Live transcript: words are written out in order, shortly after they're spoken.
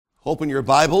Open your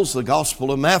Bibles, the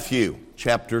Gospel of Matthew,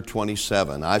 chapter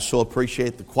 27. I so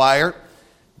appreciate the choir.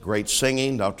 Great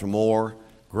singing, Dr. Moore,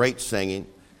 great singing.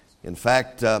 In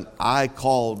fact, I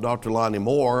call Dr. Lonnie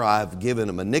Moore, I've given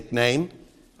him a nickname.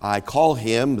 I call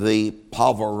him the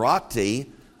Pavarotti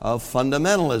of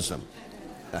fundamentalism.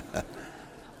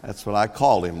 That's what I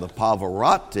call him, the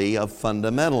Pavarotti of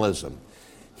fundamentalism.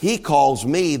 He calls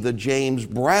me the James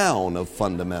Brown of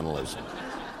fundamentalism.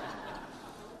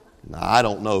 Now, I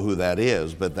don't know who that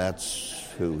is, but that's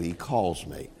who he calls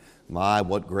me. My,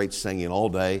 what great singing all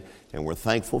day. And we're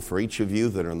thankful for each of you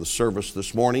that are in the service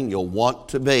this morning. You'll want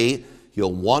to be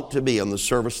in the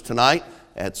service tonight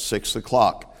at 6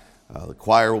 o'clock. The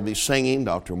choir will be singing,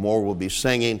 Dr. Moore will be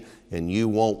singing, and you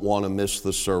won't want to miss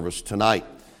the service tonight.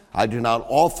 I do not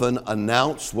often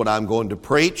announce what I'm going to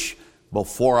preach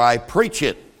before I preach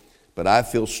it, but I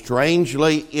feel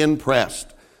strangely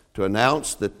impressed to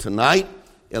announce that tonight,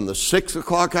 in the 6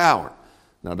 o'clock hour.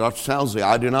 Now, Dr. Townsley,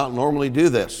 I do not normally do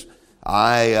this.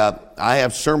 I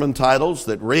have sermon titles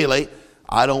that really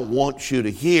I don't want you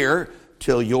to hear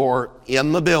till you're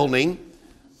in the building,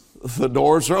 the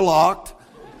doors are locked,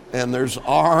 and there's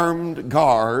armed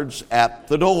guards at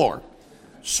the door.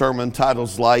 Sermon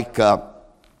titles like,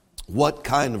 what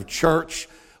kind of church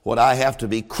would I have to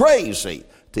be crazy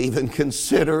to even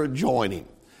consider joining?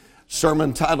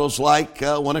 Sermon titles like,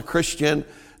 when a Christian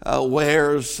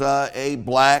wears a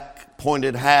black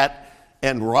pointed hat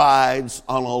and rides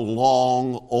on a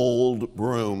long old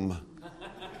broom.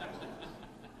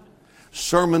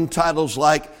 Sermon titles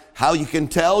like how you can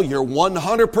tell you're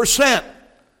 100%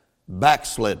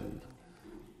 backslidden.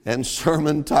 And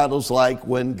sermon titles like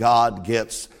when God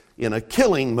gets in a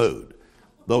killing mood.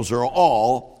 Those are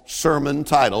all sermon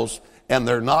titles, and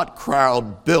they're not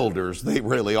crowd builders. They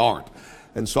really aren't.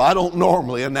 And so I don't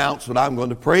normally announce what I'm going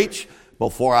to preach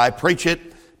before I preach it,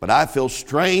 but I feel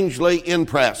strangely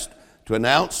impressed to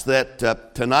announce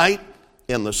that tonight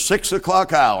in the 6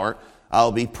 o'clock hour,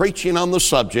 I'll be preaching on the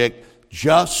subject,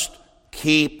 just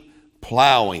keep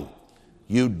plowing.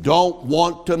 You don't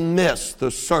want to miss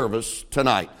the service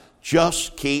tonight.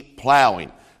 Just keep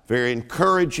plowing. Very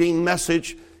encouraging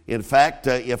message. In fact,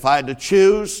 if I had to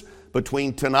choose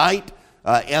between tonight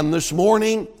and this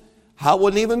morning, I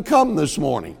wouldn't even come this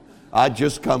morning. I'd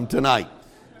just come tonight.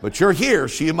 But you're here,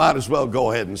 so you might as well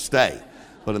go ahead and stay.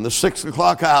 But in the 6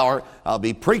 o'clock hour, I'll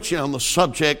be preaching on the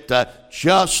subject,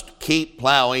 just keep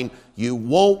plowing. You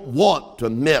won't want to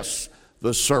miss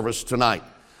the service tonight.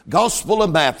 Gospel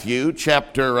of Matthew,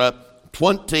 chapter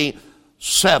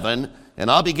 27,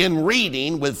 and I'll begin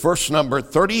reading with verse number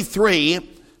 33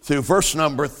 through verse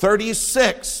number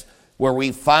 36, where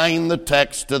we find the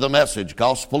text of the message.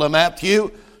 Gospel of Matthew,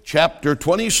 chapter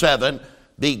 27,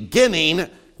 beginning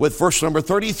with verse number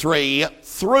 33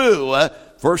 through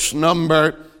verse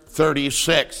number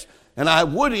 36. And I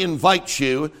would invite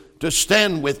you to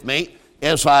stand with me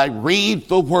as I read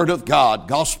the Word of God.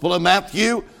 Gospel of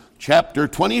Matthew, chapter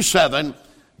 27,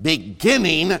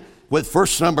 beginning with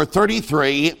verse number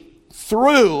 33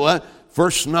 through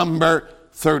verse number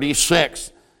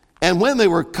 36. And when they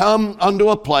were come unto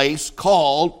a place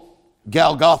called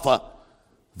Golgotha,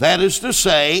 that is to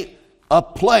say, a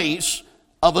place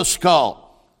of a skull,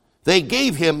 they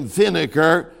gave him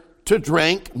vinegar to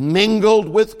drink mingled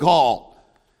with gall.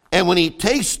 And when he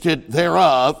tasted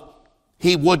thereof,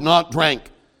 he would not drink.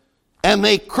 And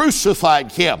they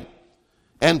crucified him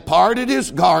and parted his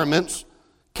garments,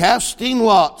 casting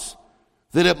lots,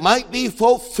 that it might be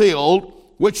fulfilled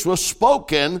which was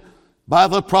spoken by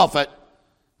the prophet.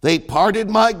 They parted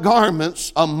my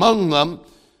garments among them,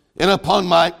 and upon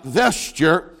my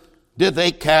vesture did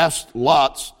they cast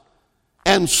lots.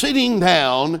 And sitting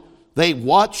down, they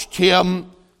watched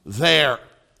him there.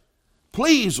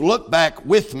 Please look back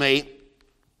with me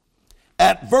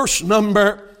at verse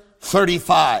number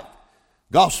 35.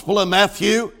 Gospel of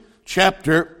Matthew,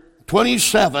 chapter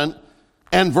 27,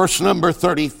 and verse number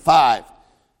 35.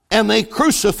 And they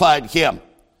crucified him,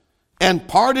 and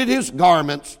parted his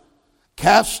garments,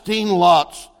 casting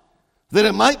lots, that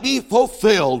it might be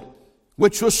fulfilled,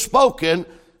 which was spoken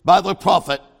by the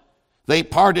prophet. They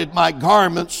parted my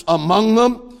garments among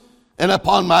them, and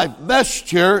upon my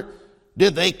vesture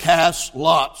did they cast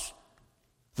lots.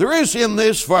 There is in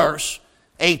this verse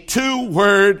a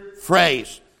two-word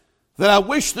phrase that I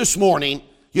wish this morning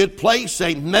you'd place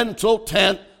a mental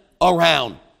tent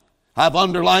around. I've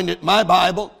underlined it in my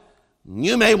Bible.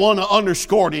 You may want to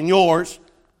underscore it in yours.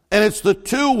 And it's the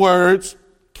two words,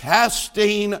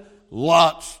 casting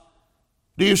lots.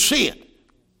 Do you see it?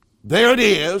 There it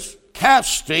is,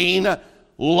 casting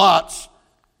lots.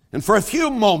 And for a few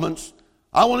moments,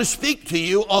 I want to speak to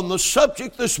you on the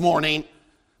subject this morning,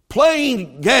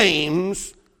 playing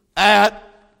games at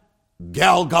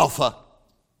Golgotha.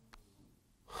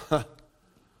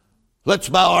 Let's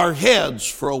bow our heads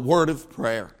for a word of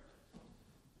prayer.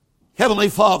 Heavenly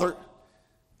Father,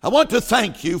 I want to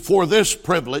thank you for this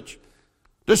privilege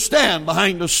to stand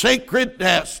behind a sacred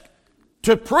desk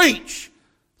to preach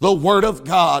the Word of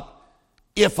God.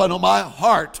 If in my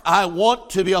heart I want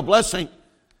to be a blessing,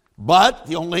 but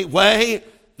the only way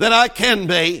that I can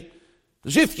be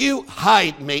is if you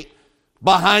hide me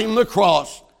behind the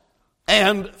cross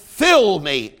and fill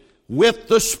me with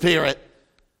the Spirit.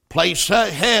 Place a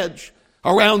hedge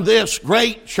around this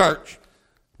great church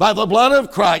by the blood of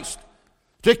Christ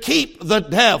to keep the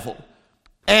devil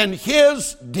and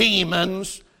his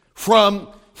demons from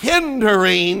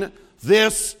hindering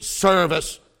this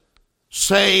service.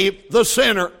 Save the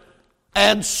sinner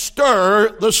and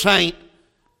stir the saint.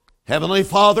 Heavenly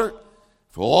Father,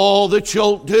 for all that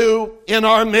you'll do in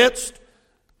our midst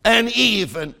and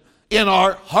even in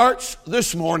our hearts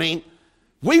this morning,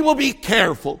 we will be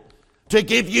careful to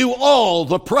give you all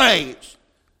the praise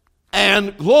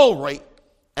and glory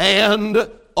and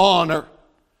honor.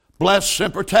 Bless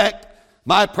and protect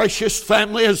my precious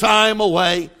family as I am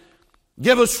away.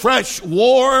 Give us fresh,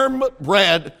 warm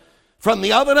bread from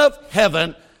the oven of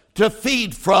heaven to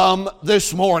feed from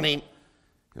this morning.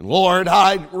 And Lord,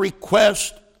 I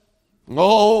request,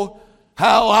 oh,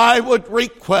 how I would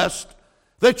request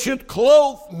that you'd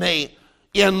clothe me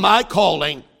in my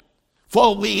calling.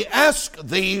 For we ask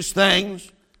these things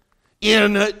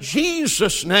in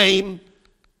Jesus' name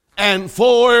and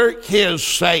for his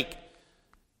sake.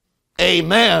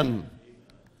 Amen.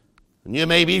 And you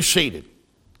may be seated.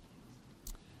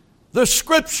 The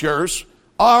scriptures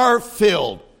are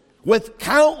filled with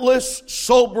countless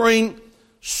sobering,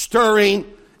 stirring,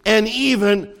 and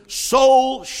even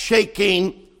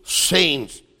soul-shaking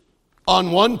scenes.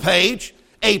 On one page,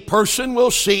 a person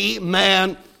will see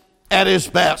man at his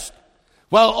best,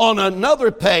 while on another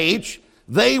page,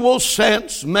 they will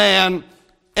sense man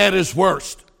at his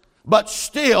worst. But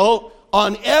still,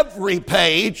 on every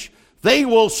page, they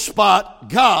will spot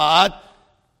God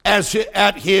as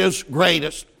at his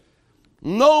greatest.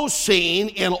 No scene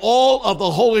in all of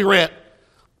the Holy Writ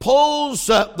pulls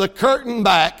the curtain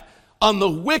back on the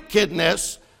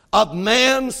wickedness of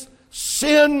man's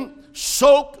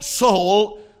sin-soaked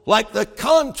soul like the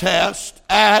contest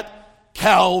at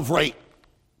Calvary.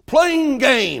 Playing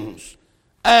games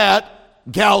at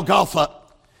Golgotha.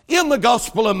 In the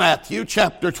Gospel of Matthew,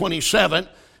 chapter 27,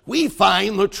 we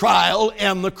find the trial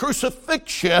and the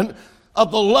crucifixion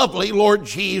of the lovely Lord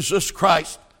Jesus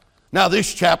Christ. Now,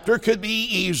 this chapter could be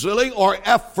easily or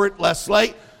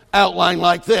effortlessly outlined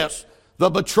like this. The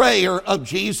betrayer of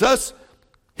Jesus,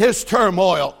 his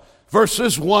turmoil,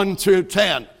 verses 1 through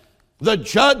 10. The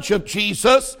judge of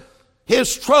Jesus,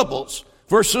 his troubles,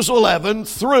 verses 11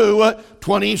 through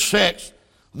 26.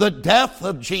 The death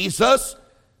of Jesus,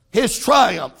 his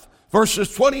triumph,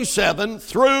 verses 27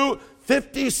 through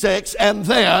 56. And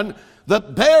then the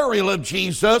burial of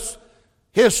Jesus,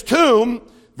 his tomb,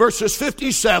 verses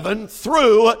 57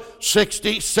 through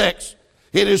 66.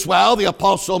 It is while the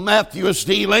Apostle Matthew is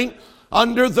dealing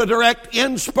under the direct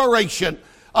inspiration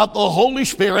of the Holy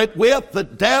Spirit with the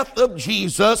death of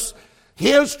Jesus,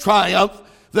 his triumph,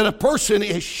 that a person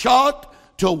is shocked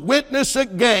to witness a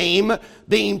game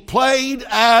being played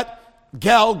at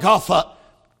Golgotha.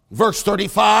 Verse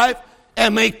 35,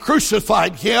 and they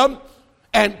crucified him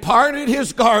and parted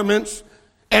his garments,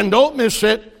 and don't miss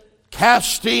it,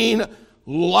 casting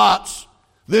lots.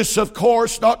 This, of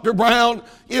course, Dr. Brown,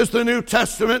 is the New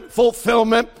Testament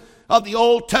fulfillment of the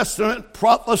Old Testament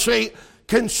prophecy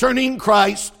concerning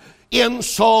Christ in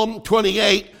Psalm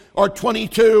 28 or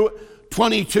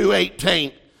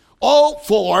 22:18. All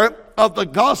four of the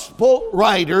gospel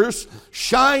writers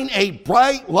shine a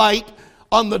bright light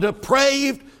on the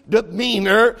depraved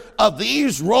demeanor of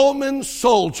these Roman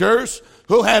soldiers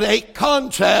who had a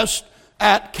contest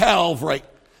at Calvary.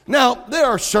 Now, there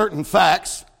are certain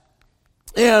facts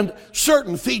and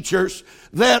certain features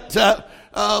that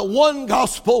one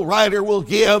gospel writer will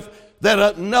give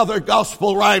that another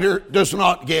gospel writer does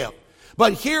not give.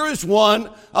 But here is one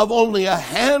of only a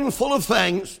handful of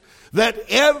things that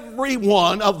every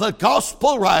one of the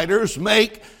gospel writers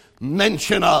make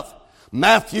mention of.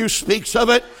 Matthew speaks of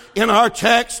it in our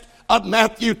text of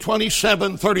Matthew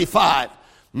 27:35.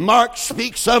 Mark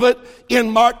speaks of it in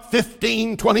Mark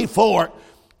 15:24.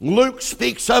 Luke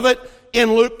speaks of it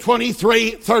in Luke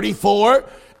 23:34.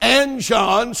 And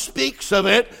John speaks of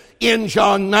it in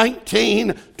John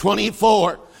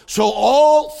 19:24. So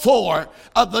all four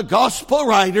of the gospel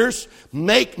writers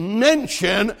make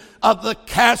mention of the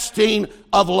casting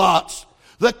of lots.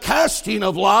 The casting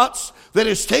of lots that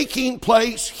is taking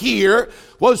place here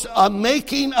was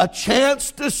making a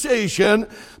chance decision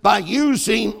by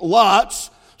using lots,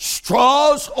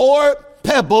 straws or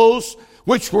pebbles,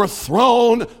 which were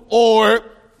thrown or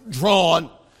drawn.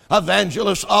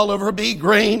 Evangelist Oliver B.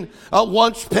 Green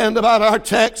once penned about our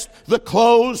text, the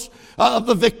clothes of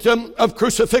the victim of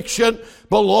crucifixion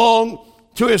belonged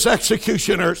to his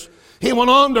executioners. He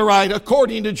went on to write,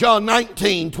 according to John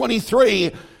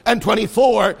 19:23 and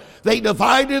 24, they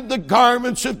divided the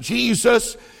garments of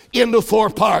Jesus into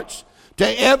 4 parts,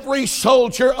 to every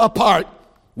soldier a part.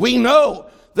 We know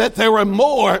that there were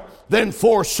more than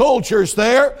 4 soldiers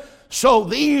there, so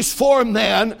these 4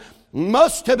 men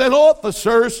must have been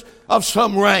officers of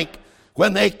some rank.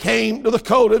 When they came to the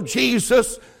coat of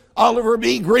Jesus, Oliver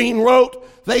B. Green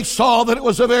wrote, they saw that it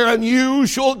was a very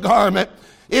unusual garment.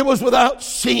 It was without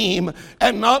seam,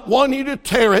 and not wanting to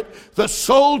tear it, the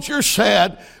soldier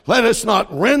said, let us not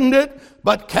rend it,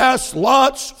 but cast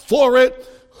lots for it,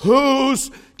 whose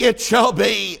it shall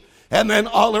be. And then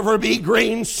Oliver B.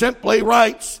 Green simply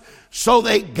writes, so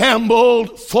they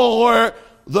gambled for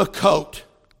the coat.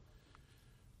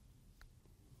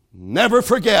 Never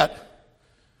forget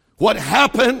what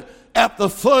happened at the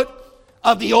foot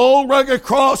of the old rugged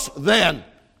cross then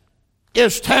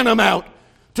is tantamount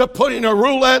to putting a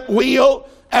roulette wheel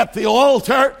at the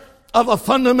altar of a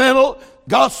fundamental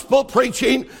gospel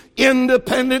preaching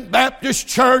independent Baptist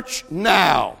church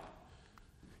now.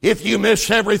 If you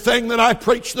miss everything that I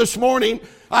preached this morning,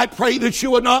 I pray that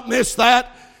you would not miss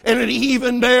that. And it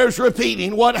even bears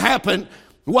repeating. What happened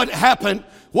at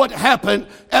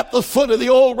the foot of the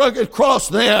old rugged cross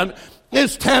then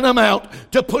is tantamount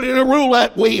to putting a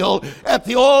roulette wheel at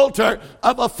the altar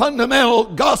of a fundamental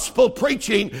gospel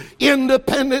preaching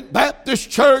independent Baptist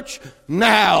church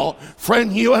now.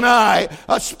 Friend, you and I,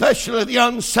 especially the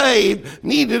unsaved,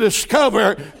 need to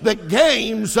discover the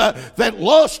games that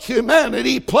lost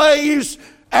humanity plays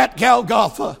at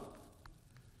Golgotha.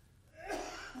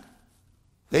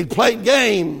 They played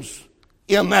games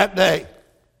in that day,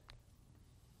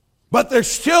 but they're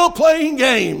still playing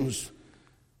games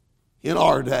in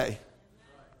our day.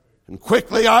 And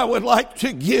quickly, I would like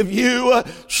to give you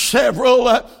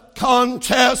several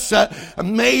contests,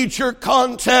 major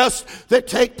contests that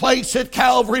take place at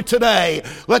Calvary today.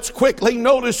 Let's quickly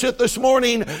notice it this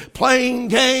morning. Playing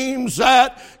games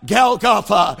at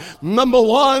Golgotha. Number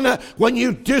 1, when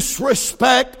you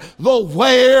disrespect the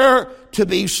where to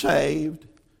be saved.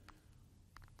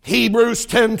 Hebrews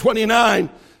 10:29,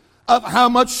 of how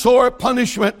much sore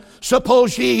punishment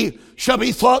suppose ye shall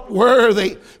be thought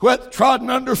worthy, who hath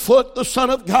trodden under foot the Son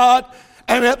of God,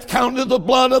 and hath counted the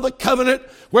blood of the covenant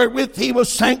wherewith he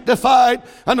was sanctified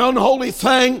an unholy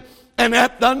thing, and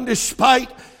hath done despite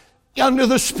unto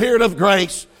the Spirit of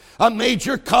grace. A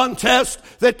major contest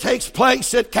that takes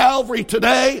place at Calvary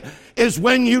today is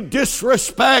when you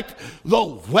disrespect the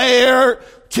where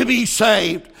to be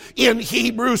saved. In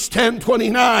Hebrews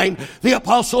 10:29, the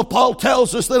Apostle Paul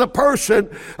tells us that a person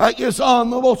is on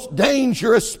the most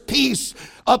dangerous piece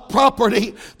of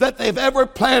property that they've ever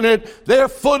planted their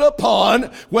foot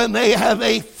upon when they have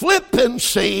a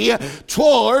flippancy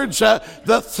towards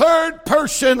the third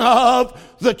person of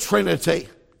the Trinity.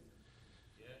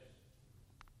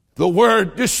 The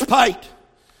word despite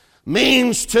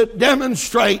means to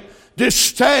demonstrate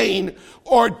disdain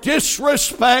or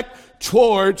disrespect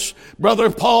towards. Brother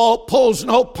Paul pulls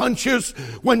no punches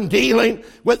when dealing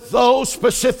with those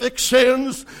specific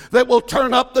sins that will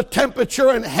turn up the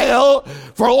temperature in hell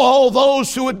for all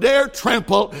those who would dare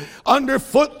trample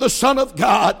underfoot the Son of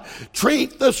God,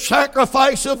 treat the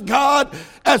sacrifice of God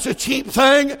as a cheap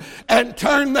thing, and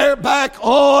turn their back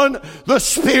on the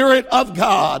Spirit of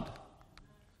God.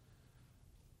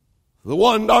 The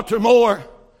one, Dr. Moore,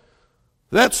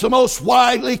 that's the most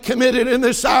widely committed in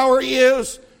this hour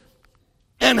is,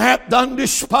 and hath done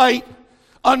despite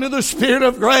unto the Spirit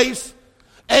of grace,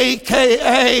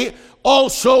 a.k.a.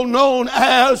 also known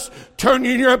as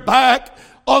turning your back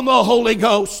on the Holy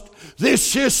Ghost.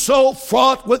 This is so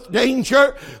fraught with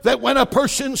danger that when a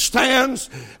person stands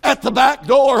at the back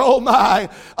door, oh my,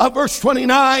 of verse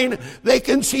 29, they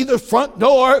can see the front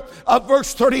door of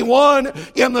verse 31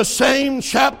 in the same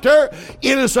chapter.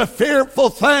 It is a fearful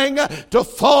thing to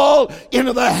fall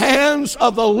into the hands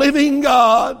of the living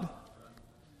God.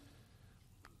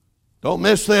 Don't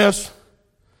miss this.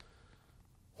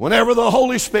 Whenever the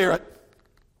Holy Spirit,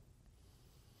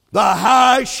 the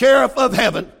high sheriff of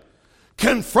heaven,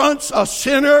 confronts a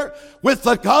sinner with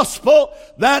the gospel,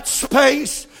 that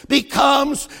space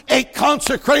becomes a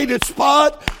consecrated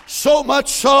spot so much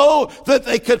so that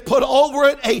they could put over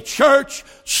it a church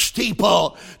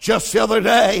steeple. Just the other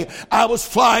day, I was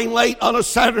flying late on a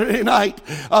Saturday night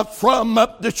from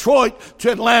Detroit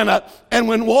to Atlanta, and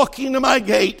when walking to my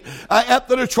gate at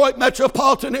the Detroit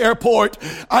Metropolitan Airport,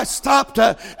 I stopped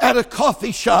at a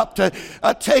coffee shop to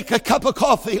take a cup of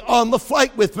coffee on the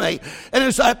flight with me. And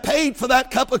as I paid for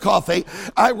that cup of coffee,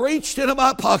 I reached into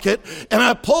my pocket and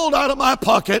I pulled out of my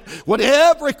pocket what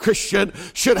every Christian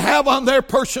should have on their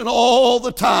person all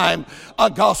the time, a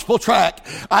gospel tract.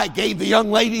 I gave the young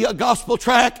lady a gospel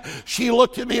tract. She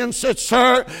looked at me and said,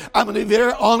 "Sir, I'm going to be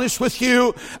very honest with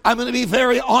you. I'm going to be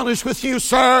very honest with you,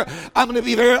 sir. I'm going to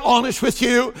be very honest with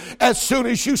you. As soon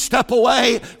as you step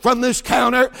away from this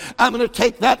counter, I'm going to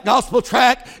take that gospel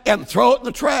tract and throw it in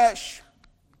the trash."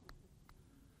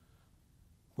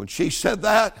 When she said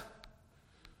that,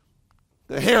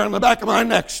 the hair on the back of my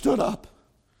neck stood up.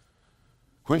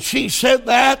 When she said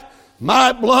that,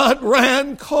 my blood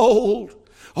ran cold.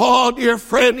 Oh, dear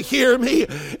friend, hear me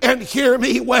and hear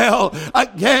me well. A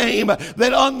game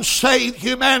that unsaved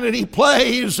humanity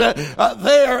plays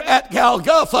there at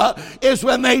Golgotha is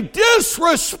when they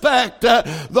disrespect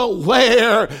the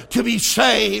where to be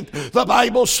saved. The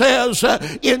Bible says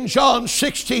in John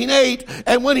 16:8,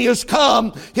 and when he has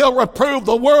come, he'll reprove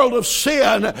the world of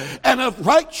sin and of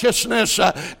righteousness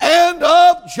and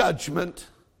of judgment.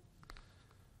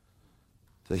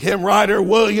 The hymn writer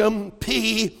William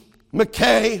P.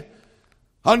 McKay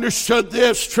understood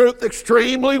this truth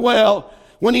extremely well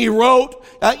when he wrote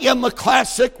in the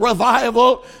classic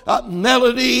revival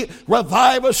melody,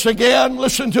 "Revive Us Again."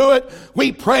 Listen to it.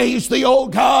 "We praise thee, O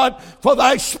God, for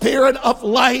thy spirit of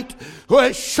light, who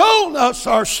has shown us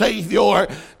our Savior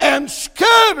and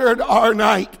scattered our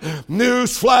night."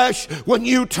 Newsflash, when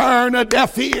you turn a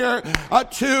deaf ear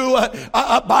to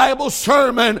a Bible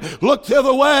sermon, look the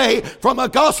other way from a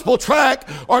gospel tract,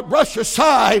 or brush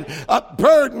aside a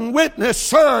burden witness,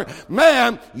 sir,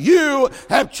 man, you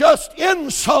have just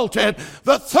insulted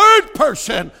the third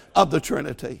person of the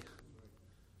Trinity.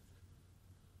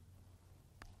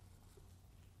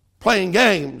 Playing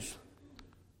games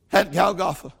at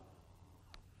Golgotha.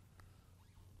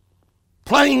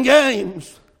 Playing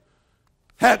games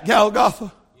at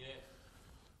Golgotha.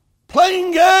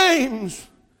 Playing games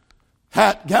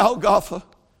at Golgotha.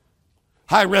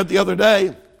 I read the other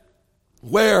day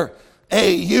where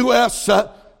a U.S.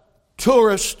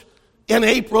 tourist in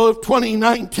April of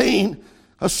 2019,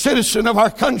 a citizen of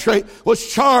our country, was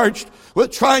charged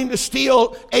with trying to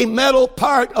steal a metal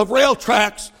part of rail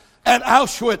tracks at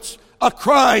Auschwitz, a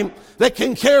crime that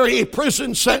can carry a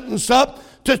prison sentence up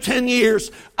to 10 years.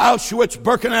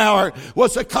 Auschwitz-Birkenau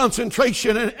was a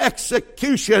concentration and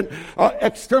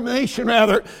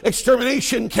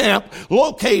extermination camp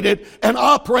located and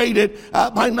operated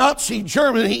by Nazi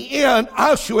Germany in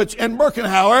Auschwitz and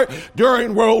Birkenau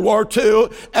during World War II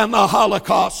and the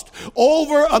Holocaust.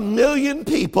 Over 1 million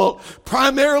people,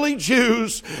 primarily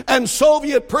Jews and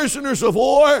Soviet prisoners of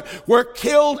war, were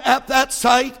killed at that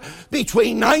site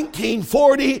between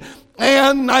 1940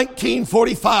 and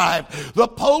 1945. The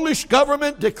Polish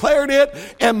government declared it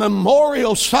a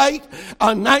memorial site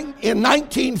in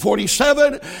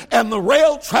 1947, and the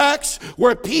rail tracks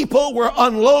where people were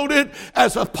unloaded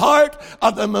as a part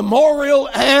of the memorial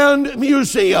and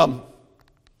museum.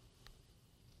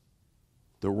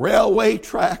 The railway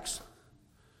tracks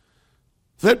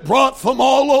that brought from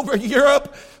all over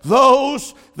Europe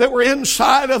those that were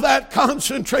inside of that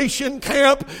concentration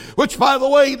camp, which, by the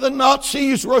way, the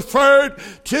Nazis referred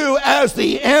to as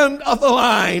the end of the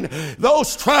line.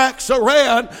 Those tracks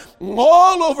ran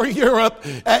all over Europe,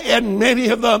 and many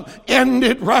of them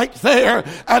ended right there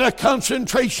at a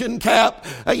concentration camp.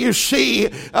 You see,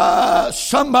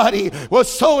 somebody was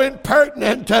so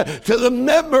impertinent to the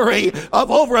memory of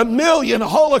over 1 million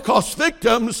Holocaust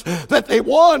victims that they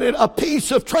wanted a piece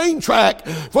of train track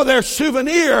for their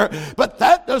souvenir. But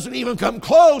that doesn't even come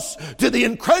close to the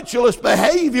incredulous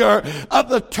behavior of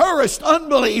the tourist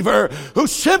unbeliever who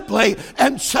simply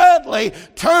and sadly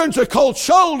turns a cold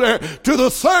shoulder to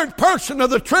the third person of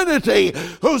the Trinity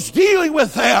who's dealing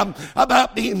with them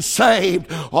about being saved.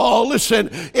 Oh, listen,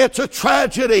 it's a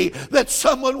tragedy that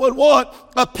someone would want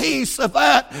a piece of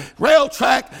that rail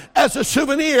track as a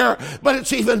souvenir, but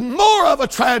it's even more of a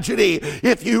tragedy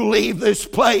if you leave this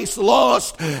place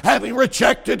lost, having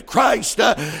rejected Christ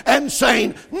and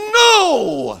saying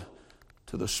no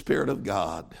to the Spirit of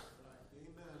God.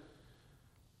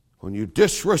 When you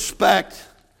disrespect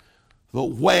the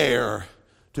where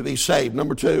to be saved.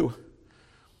 Number 2,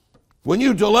 when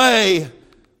you delay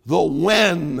the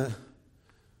when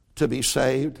to be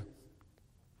saved.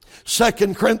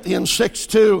 2 Corinthians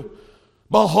 6:2,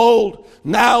 Behold,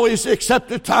 now is the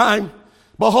accepted time.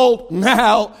 Behold,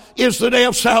 now is the day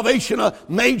of salvation. A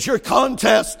major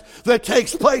contest that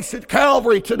takes place at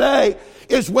Calvary today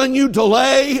is when you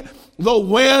delay the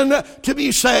when to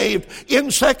be saved.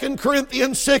 In 2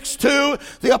 Corinthians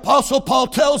 6:2, the Apostle Paul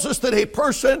tells us that a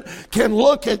person can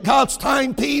look at God's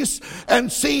timepiece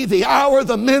and see the hour,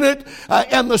 the minute,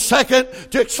 and the second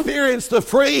to experience the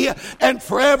free and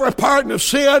forever pardon of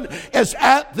sin is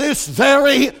at this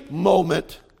very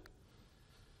moment.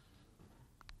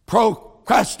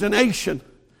 Procrastination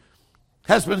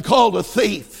has been called a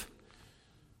thief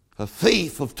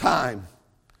of time.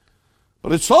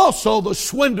 But it's also the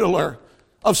swindler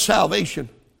of salvation,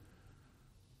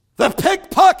 the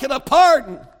pickpocket of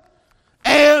pardon,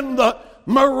 and the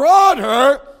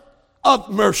marauder of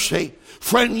mercy.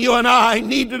 Friend, you and I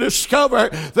need to discover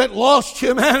that lost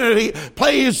humanity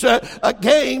plays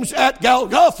games at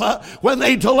Golgotha when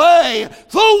they delay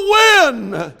the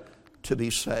when to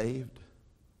be saved.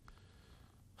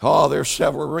 Oh, there's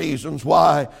several reasons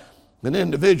why an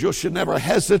individual should never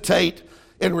hesitate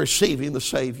in receiving the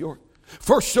Savior.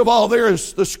 First of all, there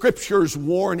is the Scripture's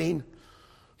warning.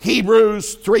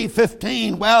 Hebrews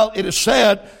 3:15, well, it is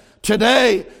said,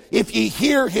 today, if ye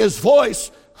hear His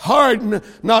voice, harden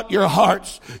not your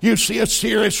hearts. You see a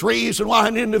serious reason why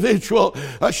an individual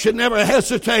should never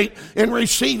hesitate in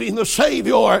receiving the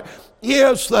Savior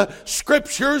is the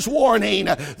Scripture's warning.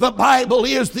 The Bible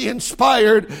is the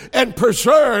inspired and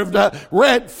preserved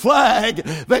red flag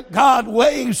that God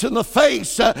waves in the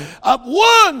face of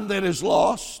one that is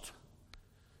lost.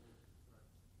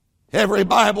 Every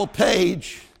Bible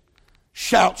page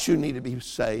shouts you need to be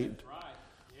saved.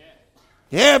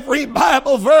 Every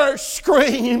Bible verse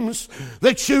screams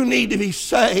that you need to be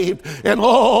saved. And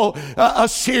a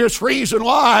serious reason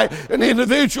why an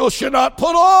individual should not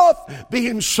put off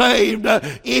being saved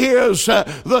is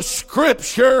the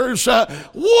Scripture's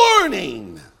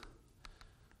warning.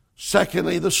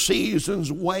 Secondly, the season's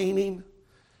waning.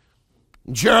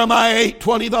 Jeremiah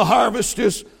 8:20, the harvest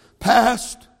is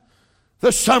past.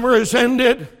 The summer is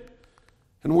ended,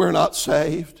 and we're not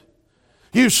saved.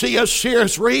 You see, a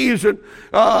serious reason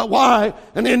why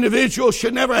an individual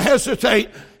should never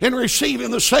hesitate in receiving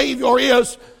the Savior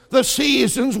is the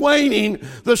seasons waning.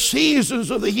 The seasons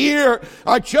of the year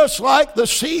are just like the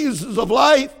seasons of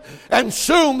life, and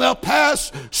soon they'll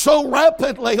pass so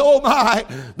rapidly, oh my,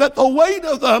 that the weight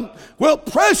of them will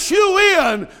press you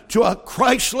in to a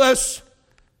Christless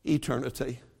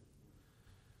eternity.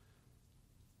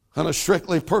 On a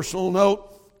strictly personal note,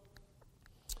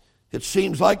 it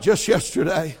seems like just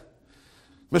yesterday,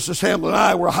 Mrs. Hamlin and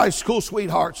I were high school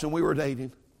sweethearts and we were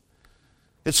dating.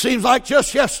 It seems like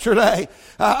just yesterday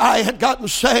I had gotten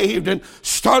saved and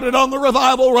started on the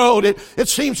revival road. It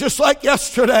seems just like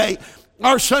yesterday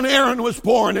our son Aaron was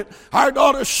born and our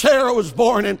daughter Sarah was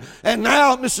born. And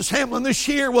now Mrs. Hamlin this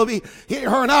year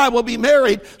her and I will be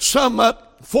married some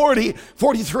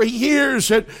 43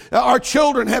 years, and our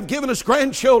children have given us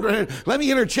grandchildren. And let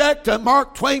me interject,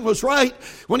 Mark Twain was right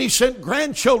when he said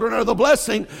grandchildren are the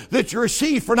blessing that you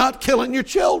receive for not killing your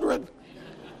children.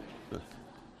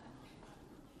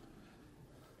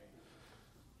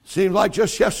 Seemed like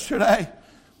just yesterday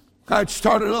I'd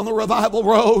started on the revival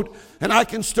road, and I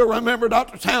can still remember,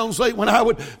 Dr. Townsley, when I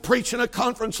would preach in a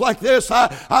conference like this,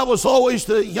 I was always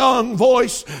the young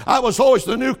voice. I was always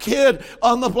the new kid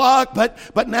on the block,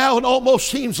 but now it almost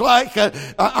seems like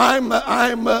I'm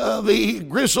the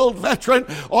grizzled veteran.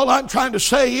 All I'm trying to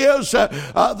say is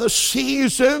the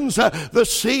seasons.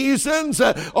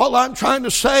 All I'm trying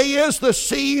to say is the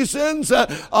seasons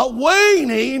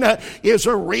waning is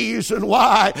a reason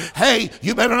why. Hey,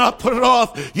 you better not put it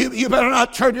off. You better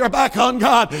not turn your back on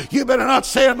God. You better not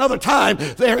say another time.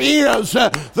 There is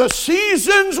the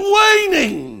seasons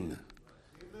waning.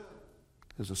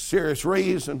 There's a serious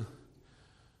reason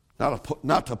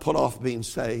not to put off being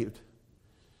saved.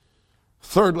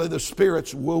 Thirdly, the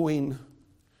Spirit's wooing.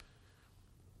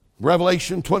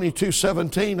 Revelation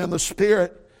 22:17, and the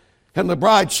Spirit and the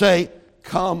bride say,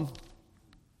 come.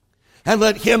 And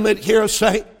let him that heareth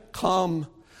say, come.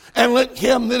 And let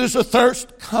him that is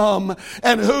athirst come,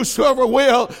 and whosoever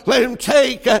will, let him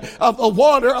take of the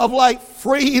water of life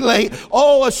freely.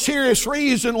 Oh, a serious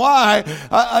reason why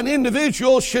an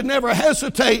individual should never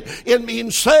hesitate in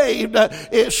being saved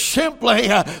is simply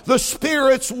the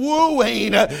Spirit's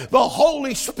wooing. The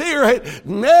Holy Spirit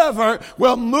never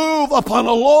will move upon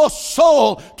a lost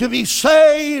soul to be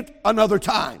saved another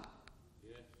time.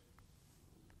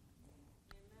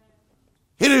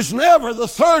 It is never the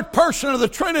third person of the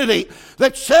Trinity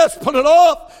that says put it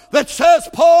off, that says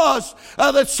pause,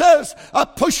 that says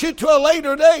push it to a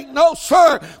later date. No,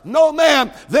 sir. No,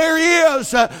 ma'am. There is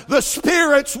the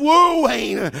Spirit's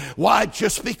wooing. Why?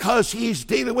 Just because He's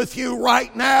dealing with you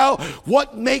right now,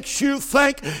 what makes you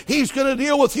think He's going to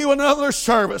deal with you in another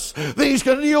service, that He's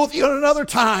going to deal with you in another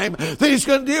time, that He's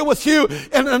going to deal with you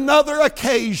in another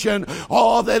occasion?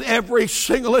 Oh, that every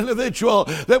single individual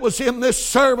that was in this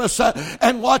service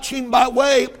and watching by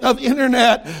way of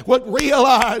internet would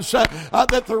realize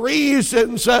that the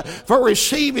reasons for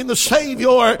receiving the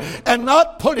Savior and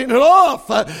not putting it off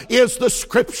is the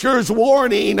Scripture's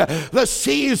warning, the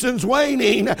season's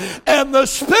waning, and the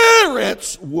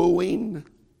Spirit's wooing.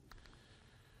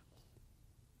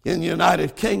 In the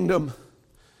United Kingdom,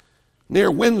 near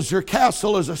Windsor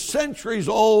Castle, is a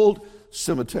centuries-old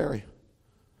cemetery.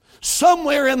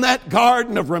 Somewhere in that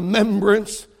garden of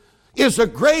remembrance is a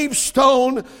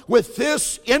gravestone with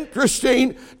this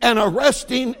interesting and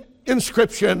arresting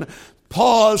inscription: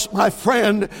 pause, my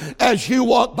friend, as you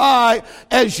walk by,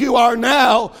 as you are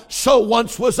now, so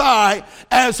once was I.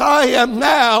 As I am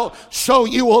now, so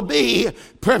you will be.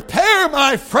 Prepare,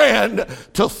 my friend,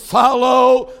 to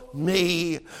follow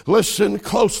me. Listen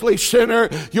closely, sinner.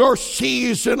 Your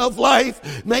season of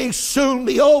life may soon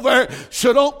be over,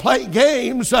 so don't play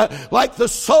games like the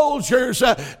soldiers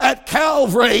at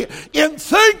Calvary in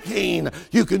thinking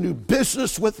you can do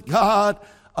business with God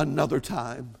another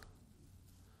time.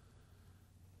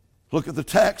 Look at the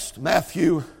text,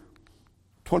 Matthew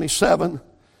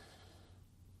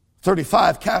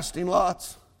 27:35, casting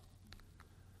lots.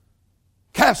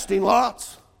 Casting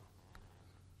lots.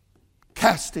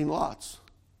 Casting lots.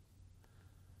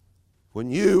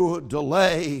 When you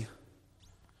delay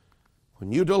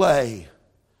the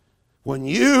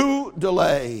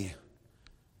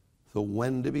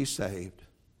when to be saved.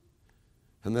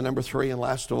 And then number 3, and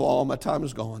last of all, my time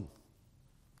is gone.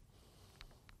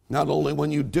 Not only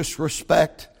when you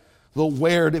disrespect the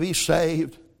where to be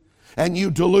saved, and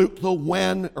you dilute the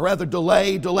when, or rather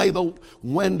delay the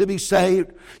when to be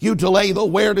saved. You delay the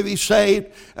where to be saved.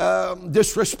 You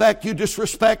disrespect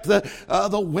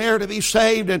the where to be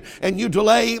saved, and you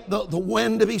delay the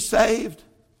when to be saved.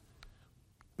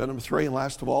 But number 3, and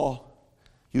last of all,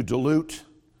 you dilute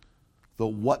the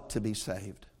what to be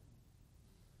saved.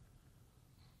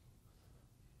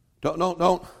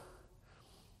 Don't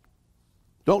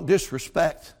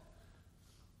disrespect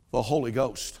the Holy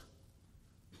Ghost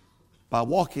by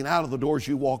walking out of the doors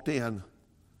you walked in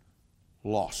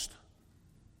lost.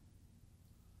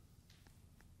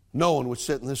 No one would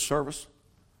sit in this service,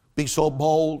 be so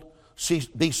bold,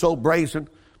 be so brazen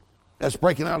as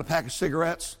breaking out a pack of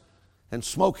cigarettes and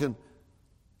smoking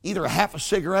either a half a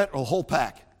cigarette or a whole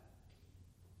pack.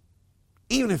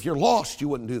 Even if you're lost, you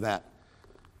wouldn't do that,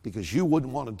 because you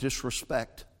wouldn't want to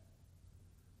disrespect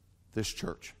this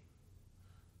church.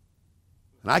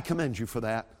 And I commend you for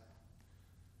that.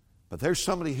 But there's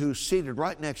somebody who's seated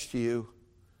right next to you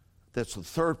that's the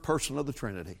third person of the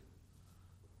Trinity.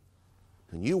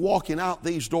 And you walking out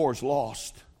these doors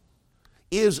lost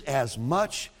is as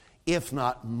much, if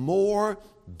not more,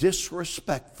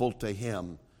 disrespectful to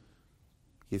Him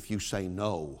if you say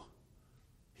no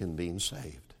in being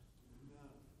saved.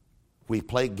 We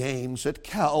play games at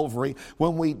Calvary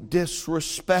when we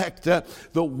disrespect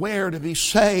the where to be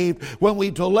saved, when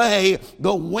we delay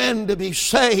the when to be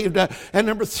saved. And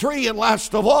number 3, and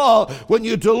last of all, when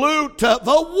you dilute the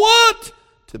what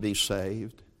to be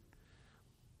saved.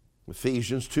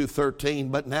 Ephesians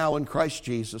 2:13, but now in Christ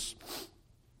Jesus,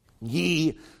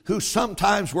 ye who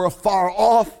sometimes were afar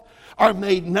off are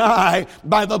made nigh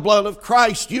by the blood of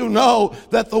Christ. You know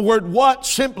that the word what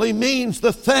simply means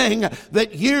the thing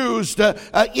that used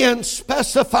in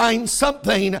specifying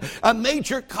something. A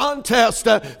major contest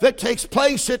that takes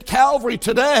place at Calvary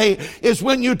today is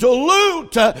when you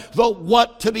dilute the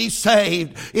what to be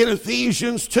saved. In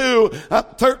Ephesians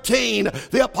 2:13,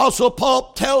 the Apostle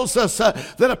Paul tells us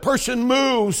that a person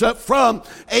moves from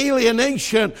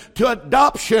alienation to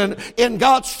adoption in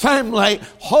God's family,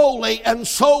 wholly and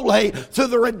solely through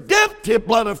the redemptive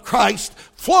blood of Christ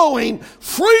flowing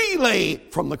freely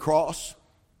from the cross.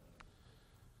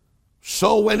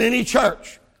 So when any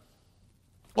church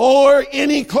or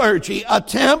any clergy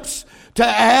attempts to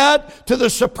add to the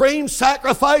supreme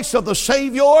sacrifice of the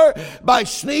Savior by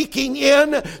sneaking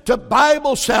in to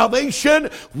Bible salvation,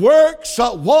 works,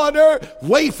 water,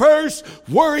 wafers,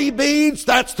 worry beads,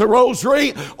 that's the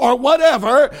rosary, or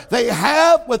whatever they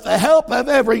have with the help of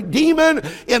every demon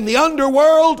in the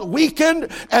underworld, weakened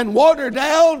and watered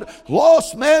down,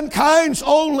 lost mankind's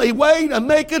only way to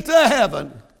make it to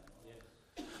heaven.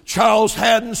 Charles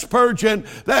Haddon Spurgeon,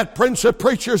 that prince of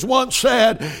preachers, once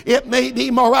said, it may be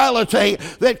morality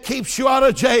that keeps you out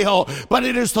of jail, but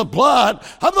it is the blood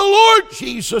of the Lord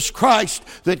Jesus Christ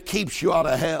that keeps you out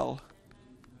of hell.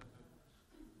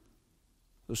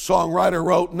 The songwriter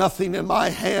wrote, nothing in my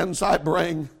hands I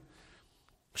bring,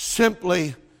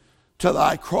 simply to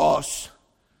thy cross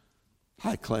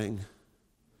I cling.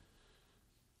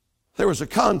 There was a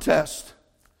contest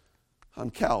on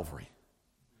Calvary.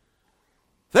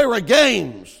 There were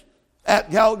games at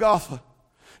Golgotha.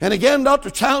 And again, Dr.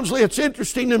 Townsley, it's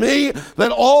interesting to me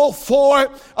that all four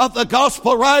of the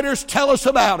gospel writers tell us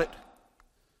about it.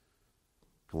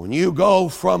 When you go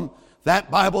from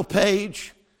that Bible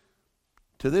page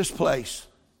to this place,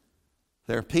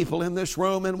 there are people in this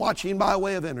room and watching by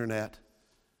way of internet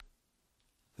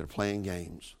that are playing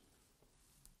games.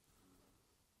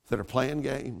 That are playing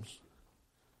games.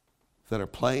 That are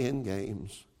playing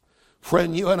games.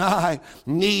 Friend, you and I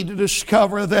need to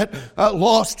discover that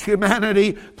lost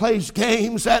humanity plays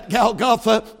games at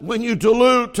Golgotha when you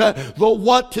dilute the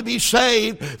what to be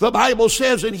saved. The Bible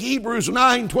says in Hebrews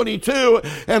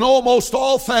 9:22, and almost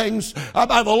all things are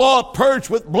by the law purged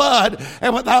with blood,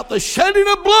 and without the shedding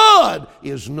of blood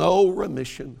is no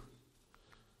remission.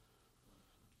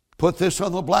 Put this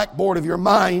on the blackboard of your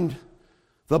mind.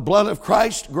 The blood of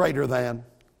Christ greater than.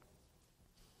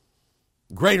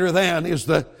 Greater than is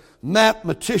the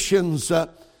mathematician's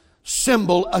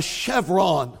symbol, a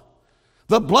chevron.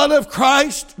 The blood of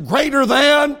Christ greater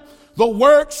than the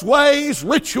works, ways,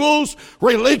 rituals,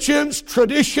 religions,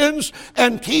 traditions,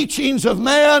 and teachings of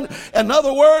man. In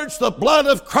other words, the blood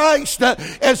of Christ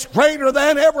is greater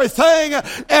than everything,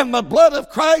 and the blood of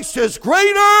Christ is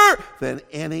greater than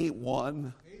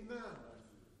anyone. Amen.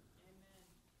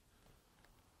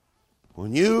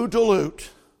 When you dilute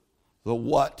the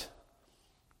what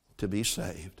to be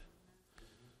saved.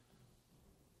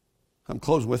 I'm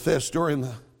closing with this. During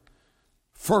the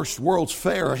first World's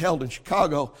Fair held in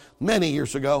Chicago many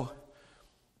years ago,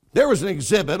 there was an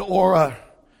exhibit or an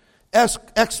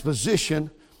exposition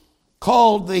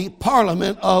called the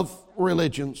Parliament of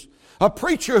Religions. A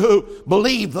preacher who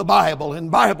believed the Bible and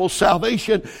Bible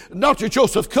salvation, Dr.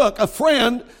 Joseph Cook, a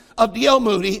friend of D.L.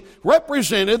 Moody,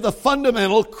 represented the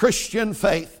fundamental Christian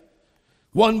faith.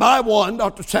 One by one,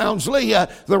 Dr. Townsley,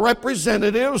 the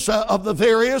representatives of the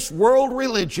various world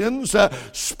religions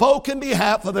spoke in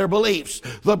behalf of their beliefs.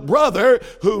 The brother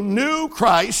who knew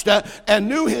Christ and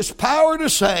knew His power to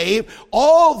save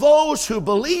all those who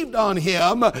believed on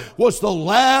Him was the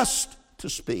last to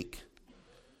speak.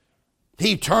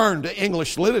 He turned to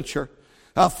English literature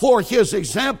for his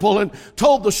example and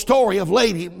told the story of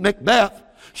Lady Macbeth.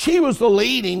 She was the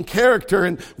leading character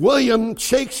in William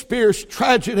Shakespeare's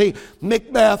tragedy,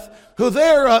 Macbeth, who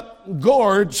there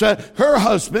gourds her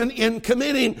husband in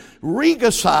committing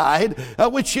regicide,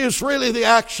 which is really the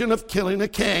action of killing a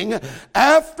king,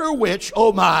 after which,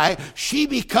 oh my, she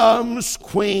becomes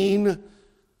Queen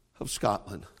of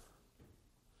Scotland.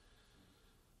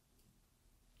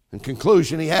 In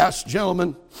conclusion, he asked,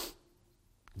 gentlemen,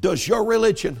 does your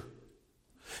religion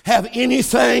have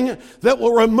anything that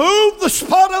will remove the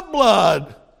spot of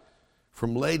blood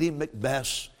from Lady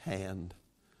Macbeth's hand?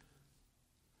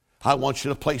 I want you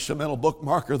to place a mental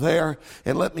bookmarker there,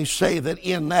 and let me say that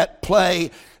in that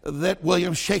play that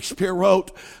William Shakespeare wrote,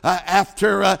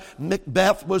 after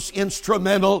Macbeth was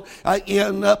instrumental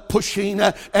in pushing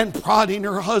and prodding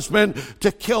her husband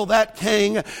to kill that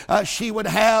king, she would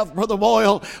have, Brother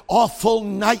Boyle, awful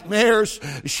nightmares.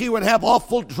 She would have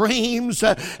awful dreams,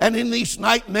 and in these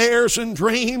nightmares and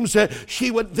dreams,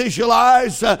 she would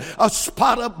visualize a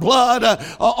spot of blood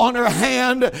on her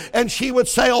hand, and she would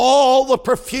say, all the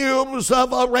perfumes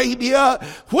of Arabia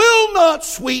will not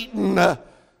sweeten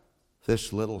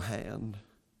this little hand.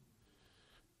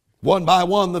 One by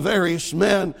one, the various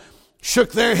men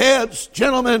shook their heads.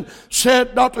 Gentlemen,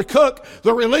 said Dr. Cook,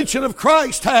 the religion of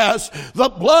Christ has the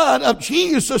blood of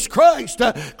Jesus Christ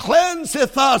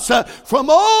cleanseth us from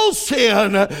all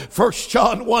sin. 1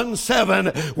 John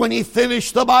 1:7. When he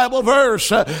finished the Bible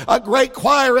verse, a great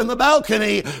choir in the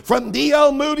balcony from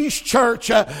D.L. Moody's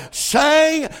church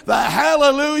sang the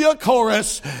Hallelujah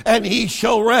chorus, and he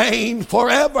shall reign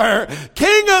forever,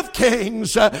 King of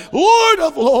kings, Lord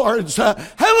of lords.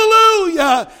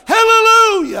 Hallelujah,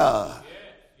 hallelujah.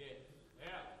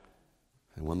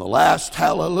 And when the last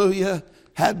hallelujah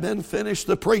had been finished,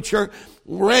 the preacher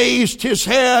raised his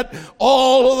head.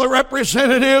 All of the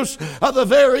representatives of the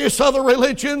various other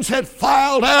religions had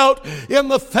filed out in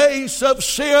the face of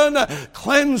sin,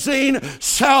 cleansing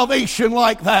salvation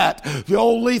like that. The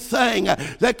only thing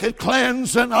that could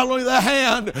cleanse not only the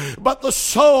hand, but the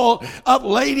soul of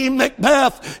Lady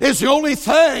Macbeth is the only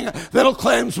thing that'll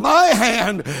cleanse my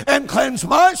hand and cleanse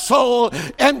my soul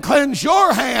and cleanse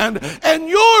your hand and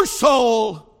your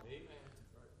soul.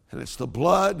 And it's the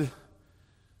blood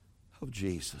of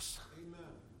Jesus.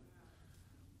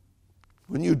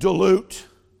 When you dilute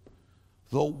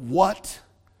the what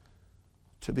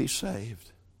to be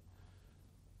saved.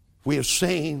 We have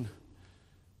seen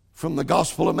from the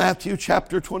Gospel of Matthew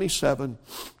chapter 27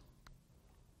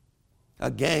 a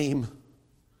game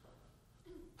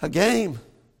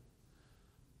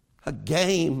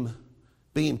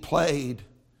being played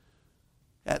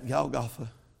at Golgotha.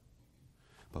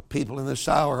 But people in this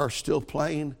hour are still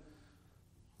playing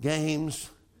games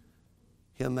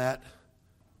in that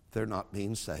they're not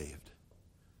being saved.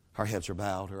 Our heads are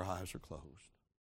bowed, our eyes are closed.